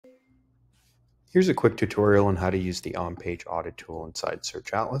Here's a quick tutorial on how to use the on-page audit tool inside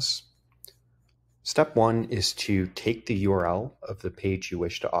SearchAtlas. Step one is to take the URL of the page you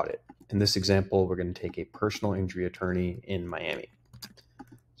wish to audit. In this example, we're going to take a personal injury attorney in Miami.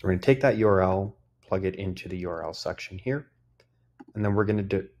 So we're going to take that URL, plug it into the URL section here, and then we're going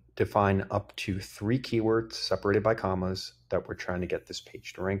to define up to 3 keywords separated by commas that we're trying to get this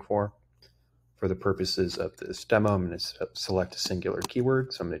page to rank for. For the purposes of this demo, I'm going to select a singular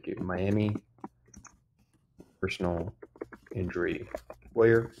keyword. So I'm going to do Miami personal injury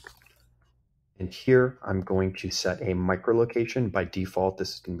lawyer. And here I'm going to set a micro location. By default,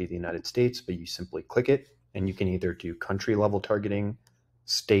 this is going to be the United States, but you simply click it and you can either do country level targeting,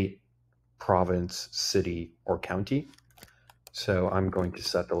 state, province, city, or county. So I'm going to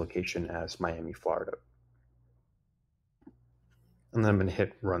set the location as Miami, Florida. And then I'm going to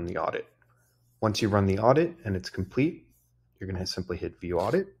hit run the audit. Once you run the audit and it's complete, you're going to simply hit view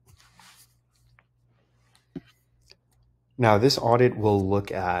audit. Now this audit will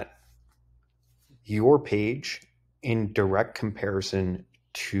look at your page in direct comparison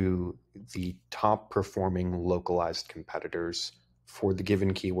to the top performing localized competitors for the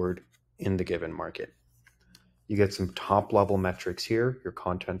given keyword in the given market. You get some top level metrics here, your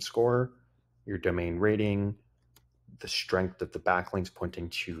content score, your domain rating, the strength of the backlinks pointing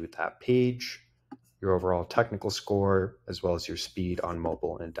to that page, your overall technical score, as well as your speed on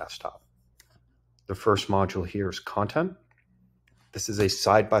mobile and desktop. The first module here is content. This is a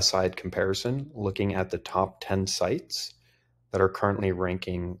side-by-side comparison looking at the top 10 sites that are currently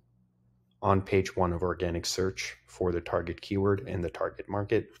ranking on page 1 of organic search for the target keyword in the target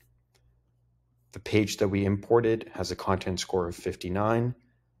market. The page that we imported has a content score of 59.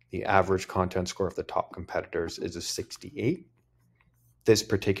 The average content score of the top competitors is a 68. This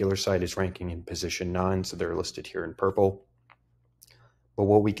particular site is ranking in position 9, so they're listed here in purple. But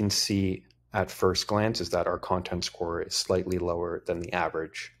what we can see at first glance is that our content score is slightly lower than the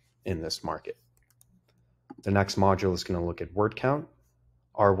average in this market. The next module is going to look at word count.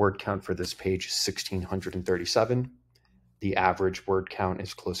 Our word count for this page is 1,637. The average word count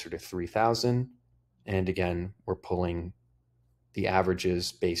is closer to 3,000. And again, we're pulling the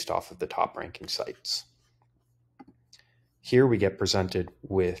averages based off of the top ranking sites. Here we get presented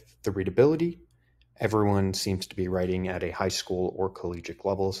with the readability. Everyone seems to be writing at a high school or collegiate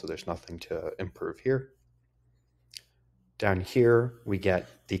level, so there's nothing to improve here. Down here, we get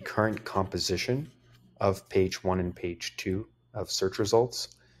the current composition of page 1 and page 2 of search results.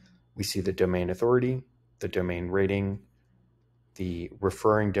 We see the domain authority, the domain rating, the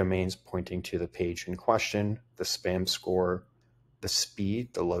referring domains pointing to the page in question, the spam score, the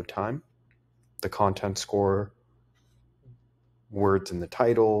speed, the load time, the content score, words in the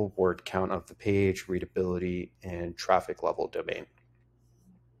title, word count of the page, readability, and traffic level domain.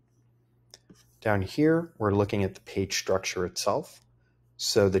 Down here, we're looking at the page structure itself.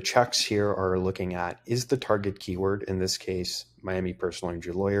 So the checks here are looking at, is the target keyword, in this case, Miami personal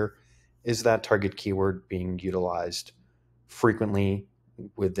injury lawyer, is that target keyword being utilized frequently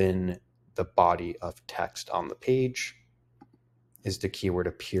within the body of text on the page? Is the keyword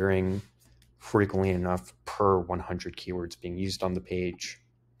appearing frequently enough per 100 keywords being used on the page?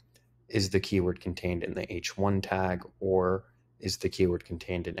 Is the keyword contained in the H1 tag, or is the keyword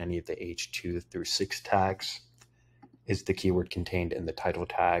contained in any of the H2 through 6 tags? Is the keyword contained in the title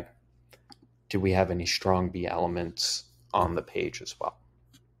tag? Do we have any strong B elements on the page as well?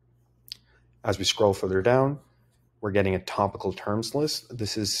 As we scroll further down, we're getting a topical terms list.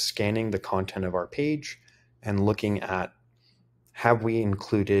 This is scanning the content of our page and looking at, have we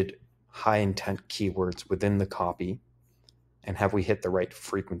included high intent keywords within the copy, and have we hit the right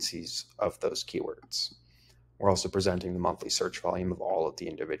frequencies of those keywords? We're also presenting the monthly search volume of all of the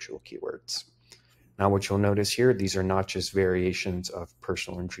individual keywords. Now, what you'll notice here, these are not just variations of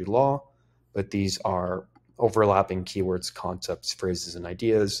personal injury law, but these are overlapping keywords, concepts, phrases, and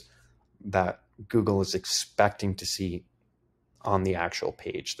ideas that Google is expecting to see on the actual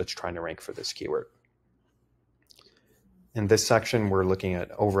page that's trying to rank for this keyword. In this section, we're looking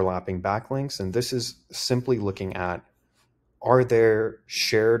at overlapping backlinks, and this is simply looking at, are there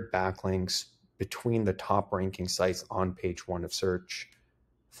shared backlinks between the top ranking sites on page 1 of search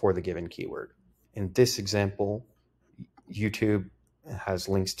for the given keyword? In this example, YouTube has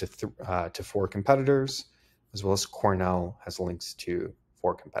links to 4 competitors, as well as Cornell has links to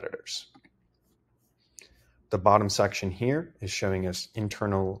 4 competitors. The bottom section here is showing us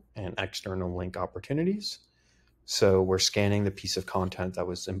internal and external link opportunities. So we're scanning the piece of content that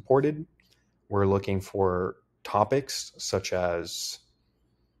was imported. We're looking for topics such as,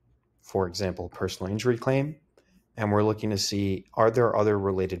 for example, personal injury claim. And we're looking to see, are there other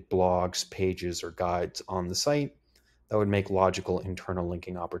related blogs, pages, or guides on the site that would make logical internal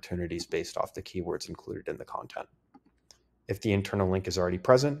linking opportunities based off the keywords included in the content. If the internal link is already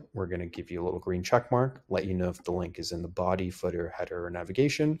present, we're going to give you a little green check mark, let you know if the link is in the body, footer, header, or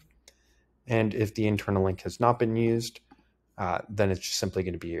navigation. And if the internal link has not been used, then it's just simply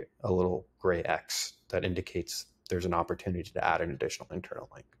going to be a little gray X that indicates there's an opportunity to add an additional internal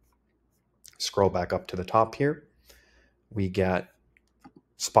link. Scroll back up to the top here. We get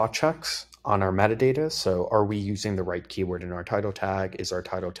spot checks on our metadata. So are we using the right keyword in our title tag? Is our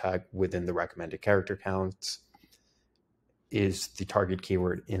title tag within the recommended character counts? Is the target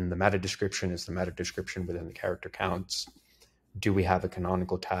keyword in the meta description? Is the meta description within the character counts? Do we have a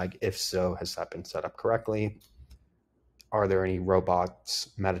canonical tag? If so, has that been set up correctly? Are there any robots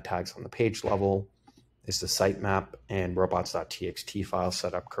meta tags on the page level? Is the sitemap and robots.txt file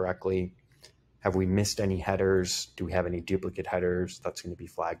set up correctly? Have we missed any headers? Do we have any duplicate headers? That's going to be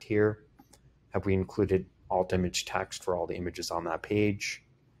flagged here. Have we included alt image text for all the images on that page?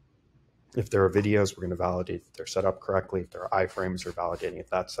 If there are videos, we're going to validate if they're set up correctly. If there are iframes, we're validating if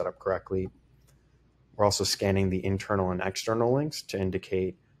that's set up correctly. We're also scanning the internal and external links to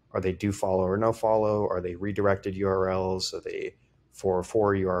indicate, are they do follow or no follow? Are they redirected URLs? Are they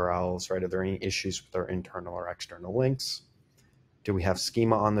 404 URLs, right? Are there any issues with our internal or external links? Do we have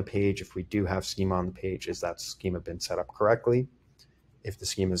schema on the page? If we do have schema on the page, has that schema been set up correctly? If the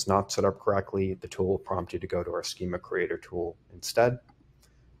schema is not set up correctly, the tool will prompt you to go to our schema creator tool instead.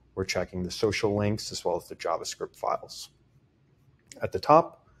 We're checking the social links as well as the JavaScript files. At the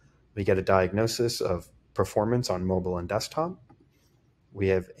top, we get a diagnosis of performance on mobile and desktop. We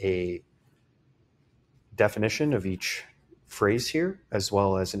have a definition of each phrase here, as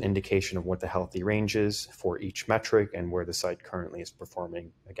well as an indication of what the healthy range is for each metric and where the site currently is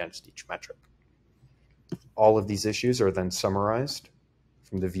performing against each metric. All of these issues are then summarized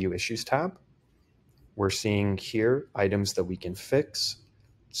from the View Issues tab. We're seeing here items that we can fix.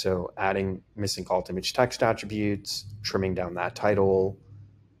 So adding missing alt image text attributes, trimming down that title,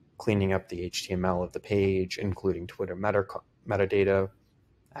 cleaning up the HTML of the page, including Twitter metadata,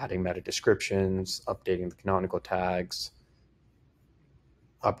 adding meta descriptions, updating the canonical tags,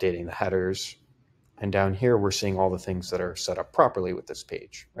 updating the headers. And down here, we're seeing all the things that are set up properly with this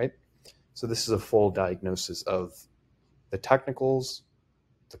page, right? So this is a full diagnosis of the technicals,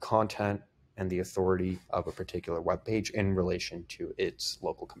 the content, and the authority of a particular web page in relation to its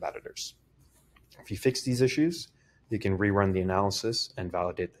local competitors. If you fix these issues, you can rerun the analysis and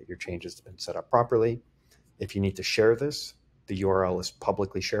validate that your changes have been set up properly. If you need to share this, the URL is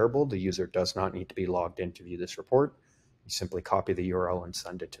publicly shareable. The user does not need to be logged in to view this report. You simply copy the URL and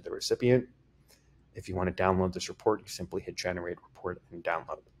send it to the recipient. If you want to download this report, you simply hit generate report and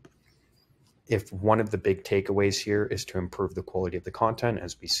download. If one of the big takeaways here is to improve the quality of the content,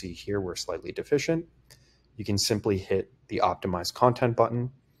 as we see here, we're slightly deficient, you can simply hit the optimize content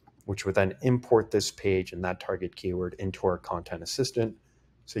button, which would then import this page and that target keyword into our content assistant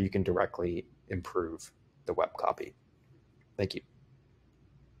so you can directly improve the web copy. Thank you.